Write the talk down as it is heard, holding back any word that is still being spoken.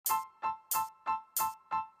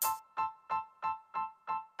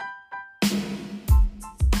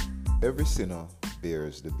Every sinner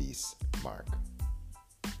bears the beast mark.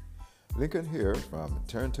 Lincoln here from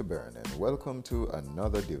Turn to Burn, and welcome to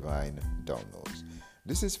another Divine Downloads.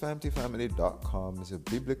 This is FamilyFamily.com's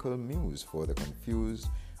biblical muse for the confused,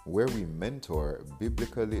 where we mentor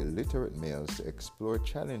biblically literate males to explore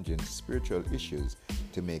challenging spiritual issues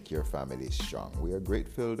to make your family strong. We are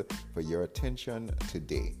grateful for your attention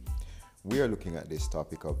today. We are looking at this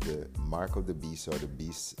topic of the mark of the beast, or the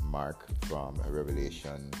beast mark, from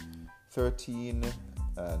Revelation 13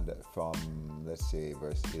 and from, let's say,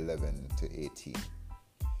 verse 11 to 18.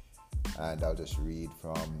 And I'll just read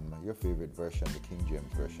from your favorite version, the King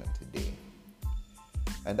James Version today.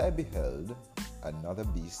 And I beheld another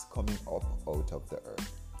beast coming up out of the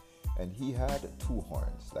earth, and he had two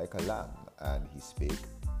horns like a lamb, and he spake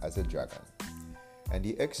as a dragon. And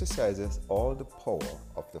he exercises all the power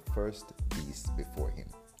of the first beast before him,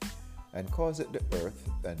 and causeth the earth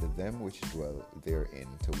and them which dwell therein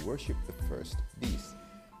to worship the first beast,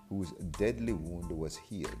 whose deadly wound was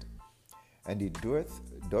healed. And he doeth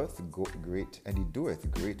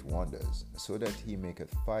great wonders, so that he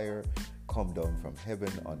maketh fire come down from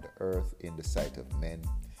heaven on the earth in the sight of men,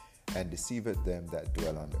 and deceiveth them that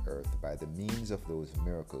dwell on the earth by the means of those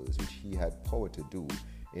miracles which he had power to do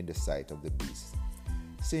in the sight of the beast,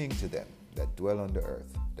 saying to them that dwell on the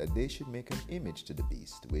earth, that they should make an image to the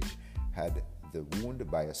beast, which had the wound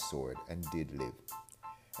by a sword, and did live.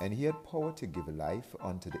 And he had power to give life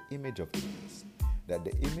unto the image of the beast, that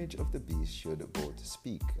the image of the beast should both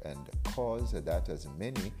speak, and cause that as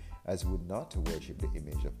many as would not worship the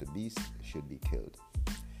image of the beast should be killed.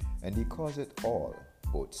 And he causeth all,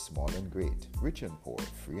 both small and great, rich and poor,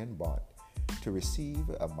 free and bond, to receive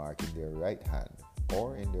a mark in their right hand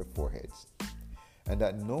or in their foreheads, and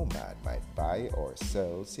that no man might buy or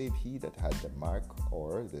sell save he that had the mark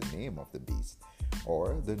or the name of the beast,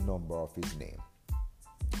 or the number of his name.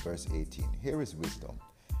 Verse 18. Here is wisdom.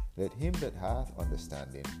 Let him that hath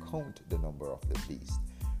understanding count the number of the beast,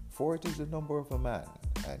 for it is the number of a man,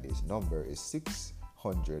 and his number is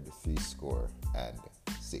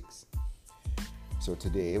 666. So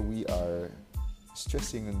today we are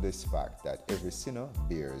stressing on this fact that every sinner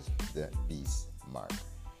bears the beast mark.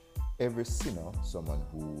 Every sinner, someone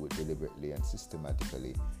who deliberately and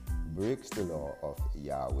systematically breaks the law of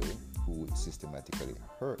Yahweh, who systematically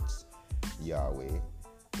hurts Yahweh,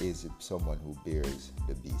 is someone who bears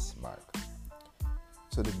the beast mark.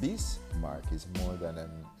 So the beast mark is more than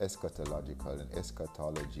an eschatological, and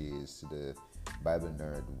eschatology is the Bible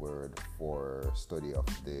nerd word for study of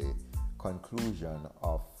the conclusion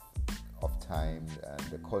of time and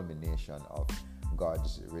the culmination of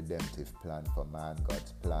God's redemptive plan for man,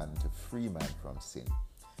 God's plan to free man from sin.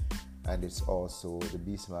 And it's also, the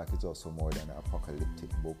beast mark is also more than an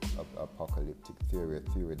apocalyptic book, apocalyptic theory, a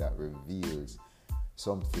theory that reveals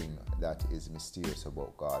something that is mysterious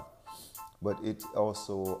about God. But it's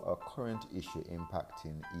also a current issue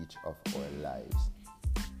impacting each of our lives.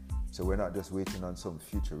 So we're not just waiting on some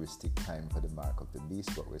futuristic time for the mark of the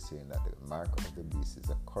beast, but we're saying that the mark of the beast is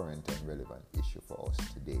a current and relevant issue for us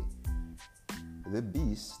today. The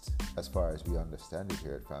beast, as far as we understand it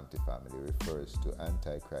here at Family, refers to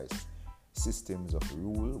Antichrist systems of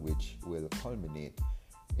rule, which will culminate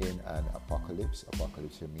in an apocalypse.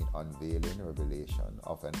 Apocalypse here means unveiling, revelation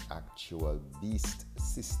of an actual beast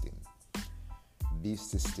system. Beast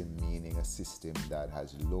system meaning a system that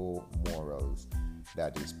has low morals,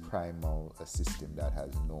 that is primal, a system that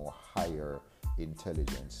has no higher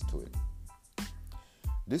intelligence to it.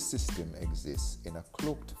 This system exists in a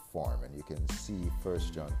cloaked form, and you can see 1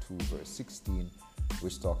 John 2 verse 16,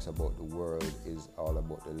 which talks about the world is all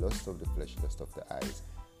about the lust of the flesh, lust of the eyes,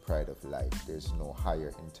 pride of life. There's no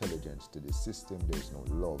higher intelligence to this system. There's no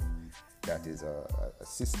love. That is a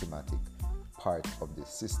systematic part of this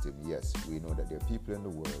system. Yes, we know that there are people in the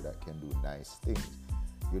world that can do nice things.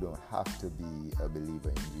 You don't have to be a believer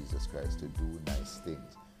in Jesus Christ to do nice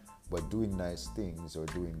things. But doing nice things or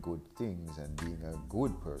doing good things and being a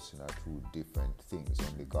good person are two different things.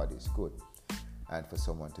 Only God is good. And for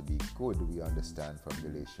someone to be good, we understand from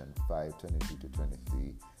Galatians 5:22 to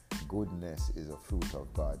 23, goodness is a fruit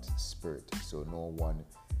of God's Spirit. So no one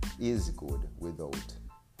is good without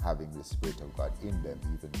having the Spirit of God in them,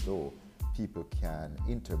 even though people can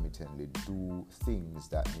intermittently do things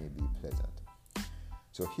that may be pleasant.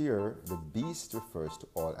 So here, the beast refers to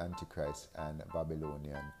all Antichrist and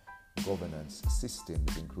Babylonian governance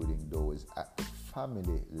systems, including those at the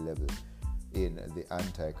family level in the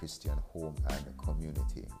anti-Christian home and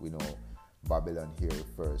community. We know Babylon here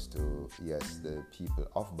refers to, yes, the people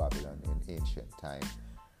of Babylon in ancient times,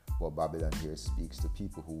 but Babylon here speaks to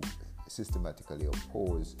people who systematically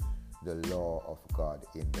oppose the law of God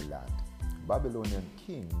in the land. Babylonian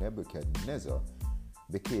king Nebuchadnezzar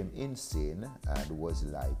became insane and was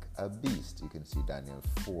like a beast. You can see Daniel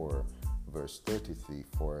 4 verse 33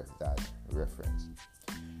 for that reference.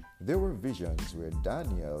 There were visions where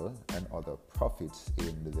Daniel and other prophets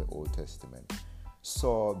in the Old Testament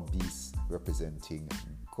saw beasts representing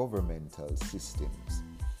governmental systems.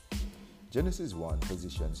 Genesis 1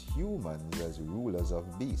 positions humans as rulers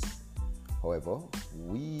of beasts. However,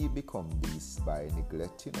 we become beasts by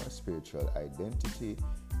neglecting our spiritual identity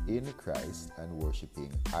in Christ and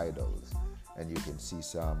worshiping idols. And you can see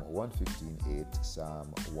Psalm 115:8,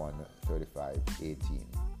 Psalm 135:18.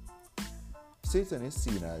 Satan is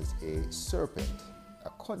seen as a serpent, a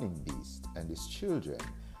cunning beast, and his children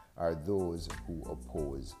are those who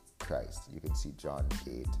oppose Christ. You can see John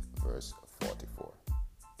 8, verse 44.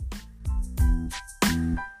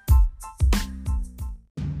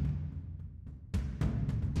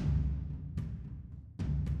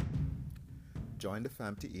 Join the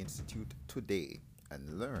FAMT Institute today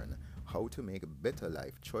and learn how to make better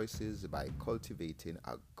life choices by cultivating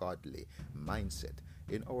a godly mindset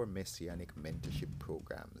in our Messianic mentorship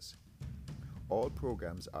programs. All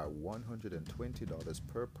programs are $120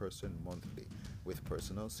 per person monthly, with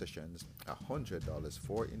personal sessions $100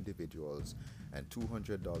 for individuals and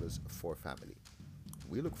 $200 for family.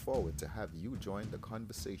 We look forward to have you join the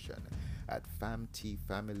conversation at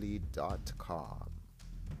famtfamily.com.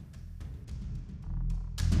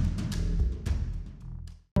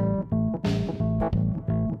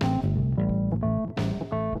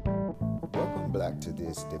 Welcome back to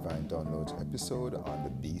this Divine Downloads episode on the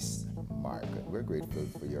Beast Mark. We're grateful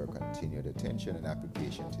for your continued attention and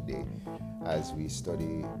application today as we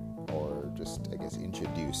study, or just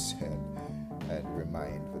introduce and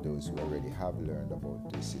remind for those who already have learned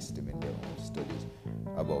about the system in their own studies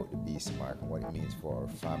about the beast mark and what it means for our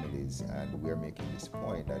families. And we're making this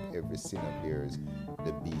point that every sinner bears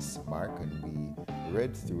the beast mark, and we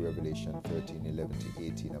read through Revelation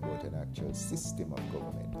 13:11-18 about an actual system of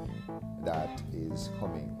government that is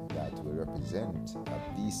coming that will represent a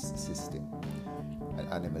beast system, an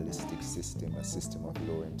animalistic system, a system of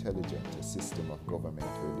lower intelligence, a system of government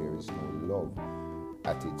where there is no love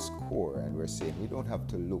at its core. And we're saying we don't have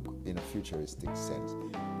to look in a futuristic sense.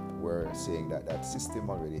 We're saying that system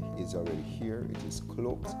is already here. It is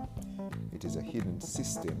cloaked. It is a hidden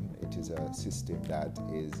system. It is a system that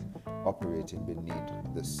is operating beneath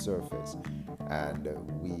the surface. And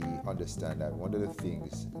we understand that one of the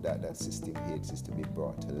things that system hates is to be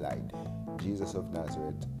brought to light. Jesus of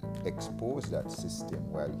Nazareth exposed that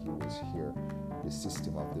system while he was here, the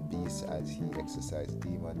system of the beast, as he exorcised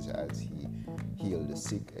demons, as he healed the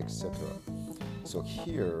sick, etc. So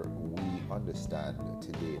here we understand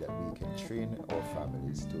today that we can train our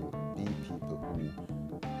families to be people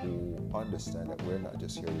who understand that we're not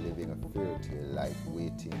just here living a fairy tale life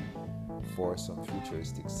waiting for some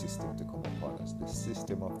futuristic system to come upon us. The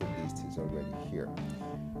system of the beast is already here.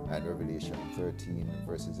 And Revelation 13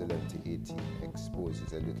 verses 11-18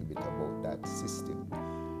 exposes a little bit about that system.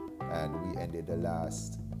 And we ended the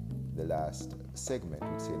last segment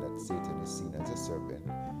with saying that Satan is seen as a serpent,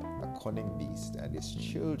 a cunning beast, and his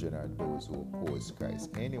children are those who oppose Christ.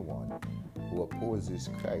 Anyone who opposes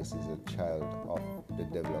Christ is a child of the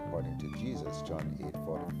devil according to Jesus, John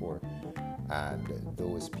 8:44. And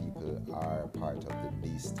those people are part of the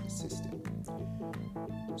beast system.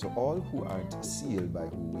 So all who aren't sealed by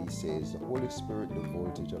who we say is the Holy Spirit, the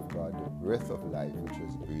voltage of God, the breath of life which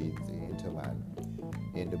was breathed into man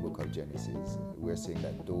in the book of Genesis, we're saying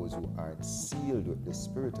that those who aren't sealed with the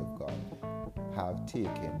Spirit of God have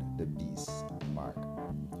taken the beast mark.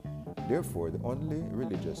 Therefore, the only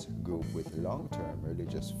religious group with long-term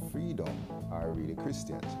religious freedom are really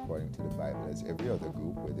Christians, according to the Bible, as every other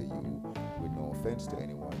group, whether you, with no offense to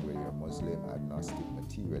anyone, whether you're Muslim, agnostic,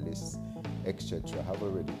 materialists, etc., have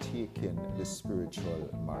already taken the spiritual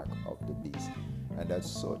mark of the beast. And as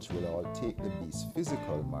such will all take the beast's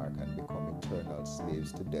physical mark and become eternal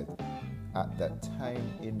slaves to death at that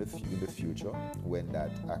time in the future, when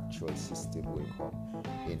that actual system will come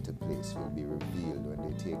into place, will be revealed when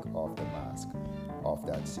they take off the mask of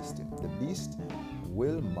that system. The beast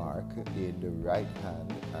will mark in the right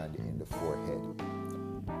hand and in the forehead.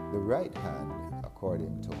 The right hand,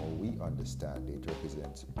 according to how we understand it,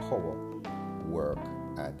 represents power, work,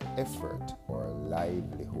 and effort or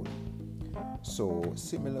livelihood. So,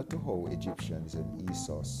 similar to how Egyptians and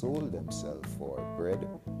Esau sold themselves for bread,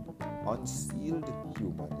 unsealed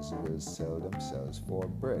humans will sell themselves for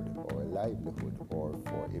bread or livelihood or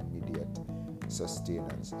for immediate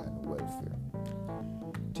sustenance and welfare.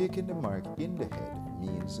 Taking the mark in the head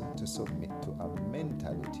means to submit to a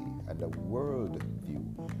mentality and a world view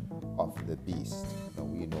of the beast. Now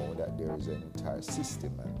we know that there is an entire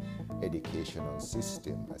system, an educational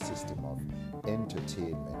system, a system of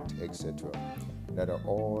entertainment, etc., that are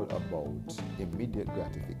all about immediate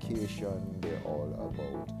gratification. They're all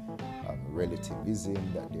about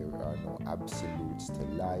relativism, that there are no absolutes to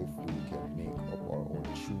life. We can make up our own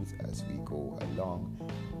truth as we go along.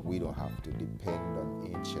 We don't have to depend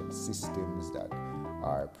on ancient systems that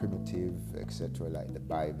are primitive, etc., like the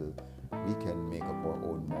Bible. We can make up our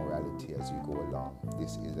own morality as we go along.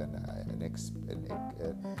 This is an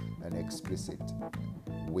explicit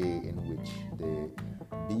way in which the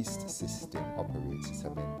beast system operates. It's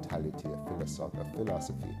a mentality, a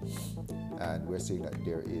philosophy. And we're saying that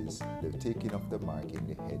there is the taking of the mark in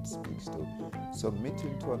the head speaks to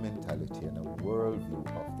submitting to a mentality and a worldview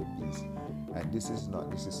of the beast. And this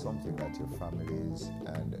is something that your families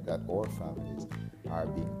and that our families are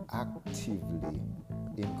being actively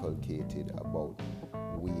inculcated about.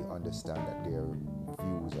 We understand that their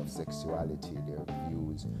views of sexuality, their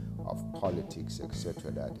views of politics,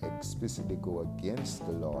 etc., that explicitly go against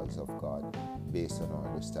the laws of God based on our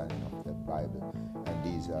understanding of the Bible. And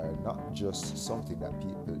these are not just something that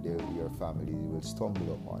your family will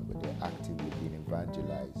stumble upon, but they're actively being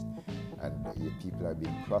evangelized, and people are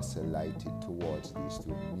being proselyted towards these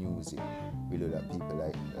through music. We know that people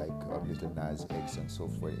like Little Nas X and so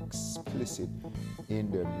forth, explicit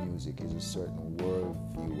in their music is a certain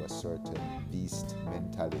worldview, a certain beast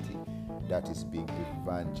mentality that is being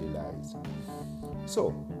evangelized.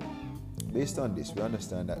 So, based on this, we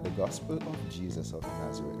understand that the gospel of Jesus of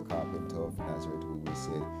Nazareth, the carpenter of Nazareth, who we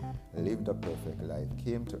say lived a perfect life,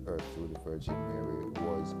 came to earth through the Virgin Mary,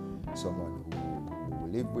 was someone who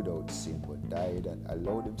lived without sin but died and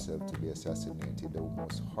allowed himself to be assassinated, the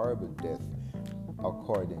most horrible death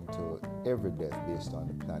according to every death based on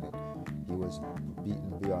the planet. He was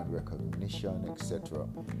beaten beyond recognition, etc.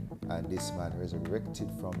 And this man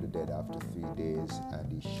resurrected from the dead after 3 days,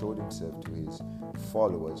 and he showed himself to his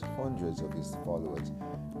followers, hundreds of his followers,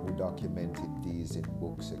 who documented these in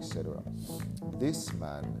books, etc. This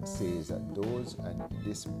man says that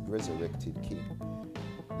this resurrected king,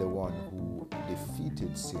 the one who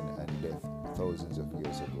defeated sin and death thousands of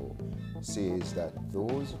years ago, says that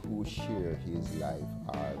those who share his life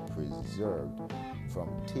are preserved from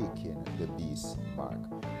taking the beast mark.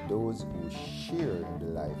 Those who share in the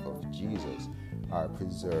life of Jesus are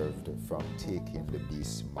preserved from taking the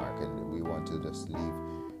beast mark. And we want to just leave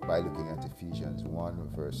by looking at Ephesians 1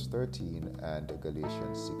 verse 13 and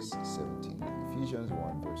Galatians 6:17. Ephesians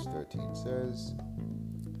 1 verse 13 says,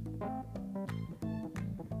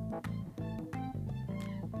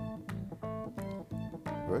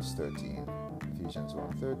 verse 13, Ephesians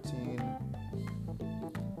 1:13,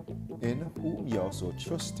 in whom ye also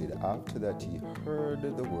trusted after that ye heard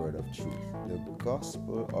the word of truth, the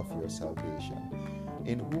gospel of your salvation,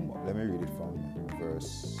 in whom, let me read it from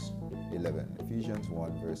verse 11, Ephesians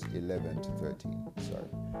 1 verse 11 to 13,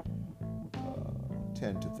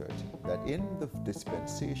 10 to 13, that in the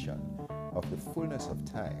dispensation of the fullness of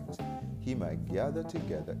times he might gather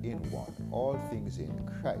together in one all things in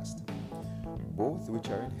Christ, both which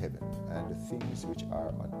are in heaven and the things which are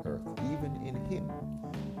on earth, even in him,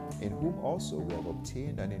 in whom also we have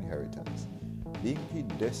obtained an inheritance, being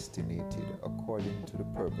predestinated according to the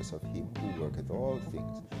purpose of him who worketh all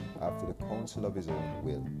things after the counsel of his own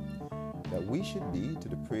will, that we should be to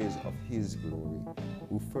the praise of his glory,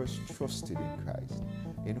 who first trusted in Christ,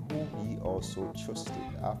 in whom ye also trusted,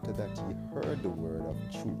 after that ye heard the word of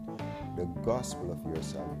truth, the gospel of your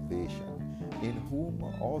salvation, in whom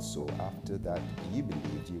also after that ye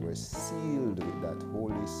believed, ye were sealed with that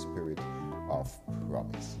Holy Spirit of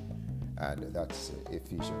promise. And that's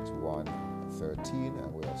Ephesians 1:13,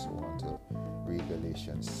 and we also want to read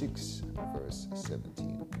Galatians 6 verse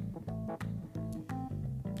 17.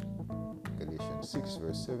 Galatians 6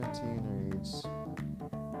 verse 17 reads,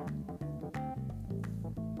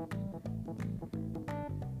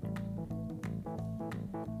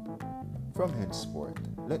 from henceforth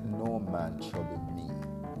let no man trouble me,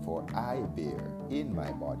 for I bear in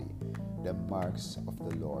my body the marks of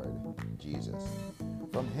the Lord Jesus.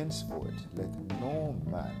 From henceforth let no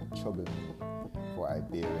man trouble me, for I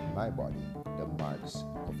bear in my body the marks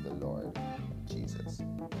of the Lord Jesus.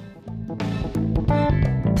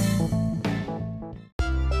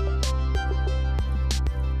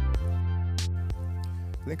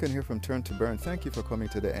 Lincoln here from Turn to Burn. Thank you for coming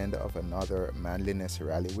to the end of another Manliness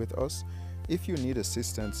Rally with us. If you need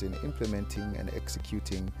assistance in implementing and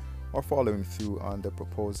executing or following through on the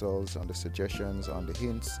proposals, on the suggestions, on the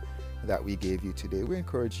hints that we gave you today, we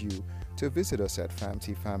encourage you to visit us at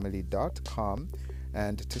famtfamily.com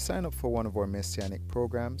and to sign up for one of our messianic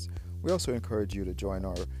programs. We also encourage you to join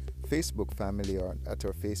our Facebook family at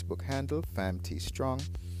our Facebook handle, FamTStrong.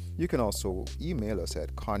 You can also email us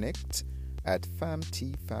at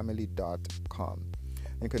connect@famtfamily.com.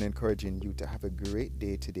 And can encouraging you to have a great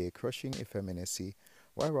day today, crushing effeminacy,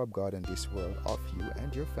 while rob God and this world of you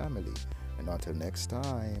and your family. And until next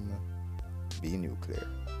time, be nuclear.